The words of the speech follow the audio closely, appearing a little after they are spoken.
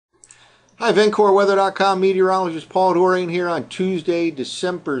Hi, VencoreWeather.com meteorologist Paul Dorian here on Tuesday,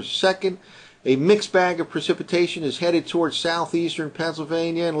 December 2nd. A mixed bag of precipitation is headed towards southeastern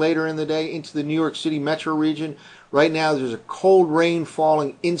Pennsylvania and later in the day into the New York City metro region. Right now there's a cold rain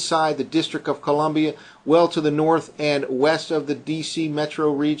falling inside the District of Columbia, well to the north and west of the D.C.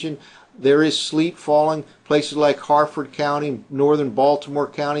 metro region. There is sleet falling places like Harford County, northern Baltimore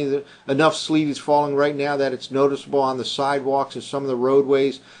County. Enough sleet is falling right now that it's noticeable on the sidewalks and some of the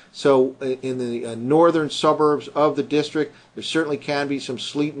roadways. So in the northern suburbs of the district, there certainly can be some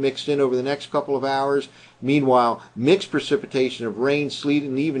sleet mixed in over the next couple of hours. Meanwhile, mixed precipitation of rain, sleet,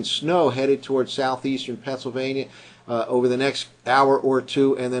 and even snow headed towards southeastern Pennsylvania over the next hour or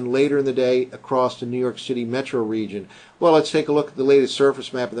two, and then later in the day across the New York City metro region. Well, let's take a look at the latest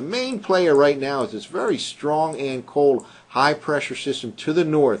surface map. The main player right now is this very strong and cold high pressure system to the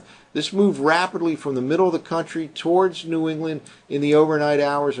north. This moved rapidly from the middle of the country towards New England in the overnight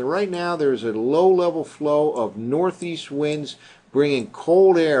hours, and right now there's a low-level flow of northeast winds bringing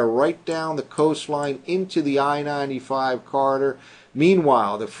cold air right down the coastline into the I-95 corridor.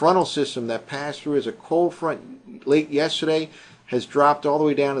 Meanwhile, the frontal system that passed through as a cold front late yesterday has dropped all the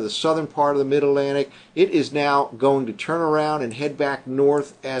way down to the southern part of the mid-Atlantic. It is now going to turn around and head back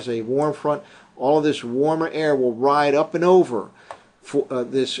north as a warm front. All of this warmer air will ride up and over for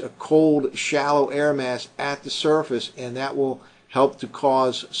this cold, shallow air mass at the surface, and that will help to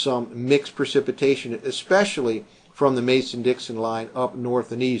cause some mixed precipitation, especially from the Mason-Dixon line up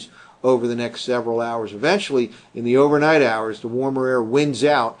north and east over the next several hours. Eventually, in the overnight hours, the warmer air wins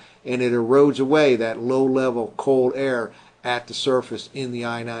out and it erodes away that low-level cold air at the surface in the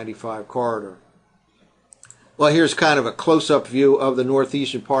I-95 corridor. Well, here's kind of a close-up view of the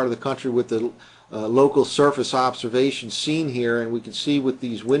northeastern part of the country with the local surface observation seen here, and we can see with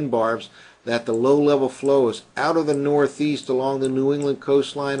these wind barbs that the low-level flow is out of the northeast along the New England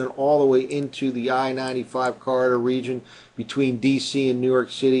coastline and all the way into the I-95 corridor region between D.C. and New York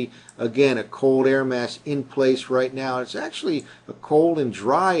City. Again, a cold air mass in place right now. It's actually a cold and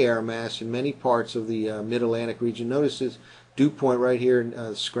dry air mass in many parts of the mid-Atlantic region. Notice this dew point right here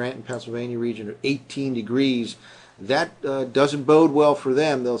in Scranton, Pennsylvania region of 18 degrees. That doesn't bode well for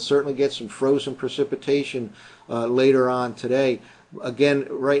them. They'll certainly get some frozen precipitation later on today. Again,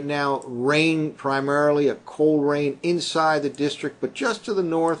 right now, rain primarily, a cold rain inside the district, but just to the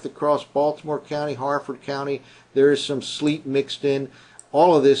north across Baltimore County, Harford County, there is some sleet mixed in.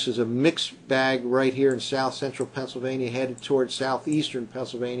 All of this is a mixed bag right here in south central Pennsylvania, headed towards southeastern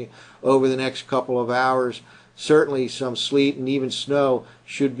Pennsylvania over the next couple of hours. Certainly some sleet and even snow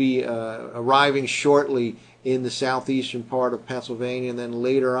should be arriving shortly in the southeastern part of Pennsylvania, and then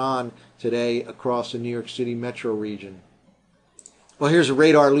later on today across the New York City metro region. Well, here's a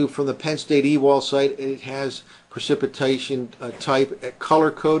radar loop from the Penn State eWall site. It has precipitation type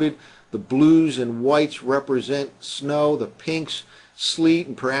color-coded. The blues and whites represent snow, the pinks sleet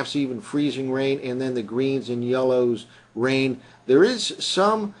and perhaps even freezing rain, and then the greens and yellows rain. There is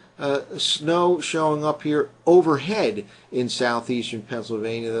some snow showing up here overhead in southeastern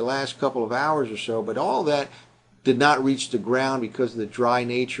Pennsylvania the last couple of hours or so, but all that did not reach the ground because of the dry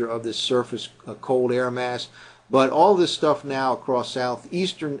nature of this surface cold air mass. But all this stuff now across south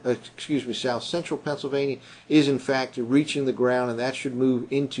central Pennsylvania is in fact reaching the ground, and that should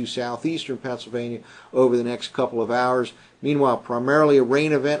move into southeastern Pennsylvania over the next couple of hours. Meanwhile, primarily a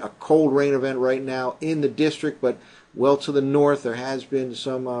rain event, a cold rain event right now in the district, but well to the north there has been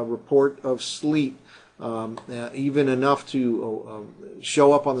some report of sleet, even enough to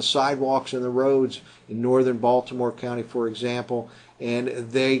show up on the sidewalks and the roads in northern Baltimore County, for example, and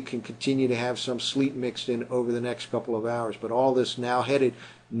they can continue to have some sleet mixed in over the next couple of hours. But all this now headed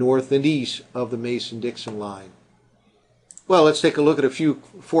north and east of the Mason-Dixon line. Well, let's take a look at a few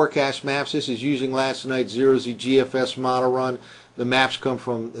forecast maps. This is using last night's Zero-Z GFS model run. The maps come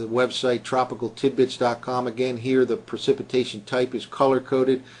from the website tropicaltidbits.com. Again, here the precipitation type is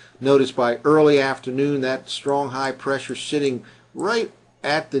color-coded. Notice by early afternoon that strong high pressure sitting right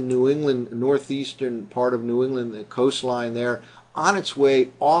at the New England, northeastern part of New England, the coastline there, on its way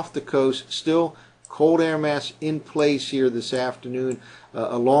off the coast. Still cold air mass in place here this afternoon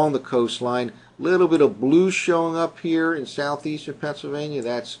along the coastline. A little bit of blue showing up here in southeastern Pennsylvania.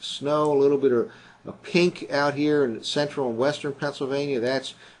 That's snow. A little bit of pink out here in central and western Pennsylvania.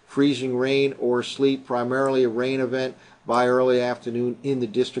 That's freezing rain or sleet, primarily a rain event by early afternoon in the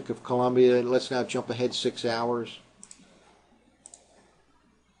District of Columbia. Let's now jump ahead 6 hours.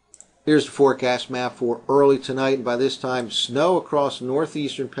 Here's the forecast map for early tonight, and by this time snow across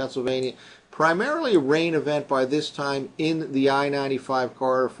northeastern Pennsylvania, primarily a rain event by this time in the I-95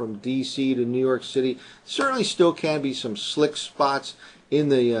 corridor from D.C. to New York City. Certainly still can be some slick spots in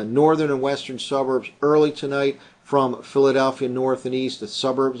the northern and western suburbs early tonight from Philadelphia north and east, the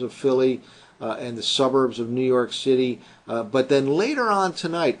suburbs of Philly, and the suburbs of New York City. But then later on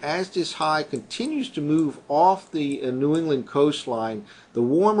tonight, as this high continues to move off the New England coastline, the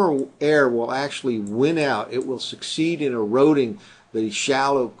warmer air will actually win out. It will succeed in eroding the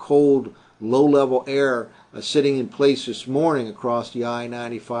shallow, cold, low-level air sitting in place this morning across the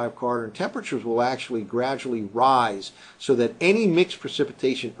I-95 corridor. And temperatures will actually gradually rise so that any mixed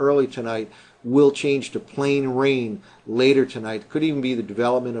precipitation early tonight will change to plain rain later tonight. Could even be the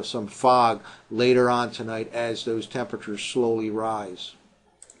development of some fog later on tonight as those temperatures slowly rise.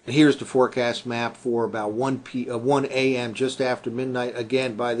 And here's the forecast map for about 1 a.m. just after midnight.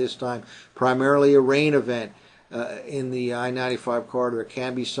 Again, by this time, primarily a rain event in the I-95 corridor. There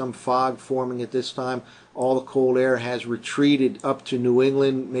can be some fog forming at this time. All the cold air has retreated up to New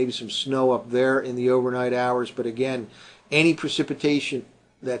England, maybe some snow up there in the overnight hours. But again, any precipitation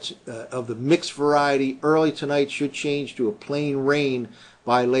that's of the mixed variety early tonight should change to a plain rain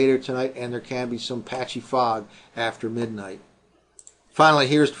by later tonight, and there can be some patchy fog after midnight. Finally,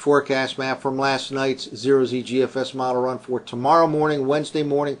 here's the forecast map from last night's Zero-Z GFS model run for tomorrow morning, Wednesday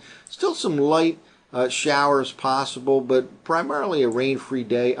morning. Still some light showers possible, but primarily a rain-free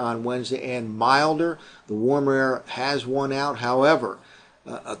day on Wednesday and milder. The warmer air has won out. However,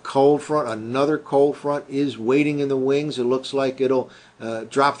 a cold front, another cold front is waiting in the wings. It looks like it'll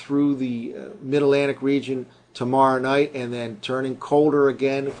drop through the mid-Atlantic region tomorrow night and then turning colder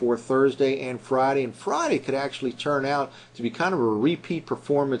again for Thursday and Friday. And Friday could actually turn out to be kind of a repeat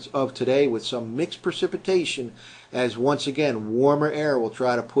performance of today with some mixed precipitation, as once again warmer air will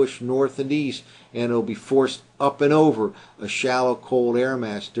try to push north and east, and it'll be forced up and over a shallow cold air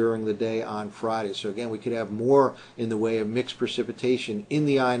mass during the day on Friday. So again, we could have more in the way of mixed precipitation in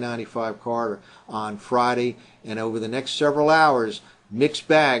the I-95 corridor on Friday, and over the next several hours, mixed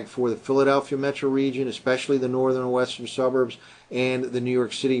bag for the Philadelphia metro region, especially the northern and western suburbs, and the New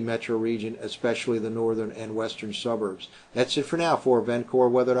York City metro region, especially the northern and western suburbs. That's it for now. For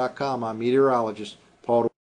VencoreWeather.com, I'm meteorologist Paul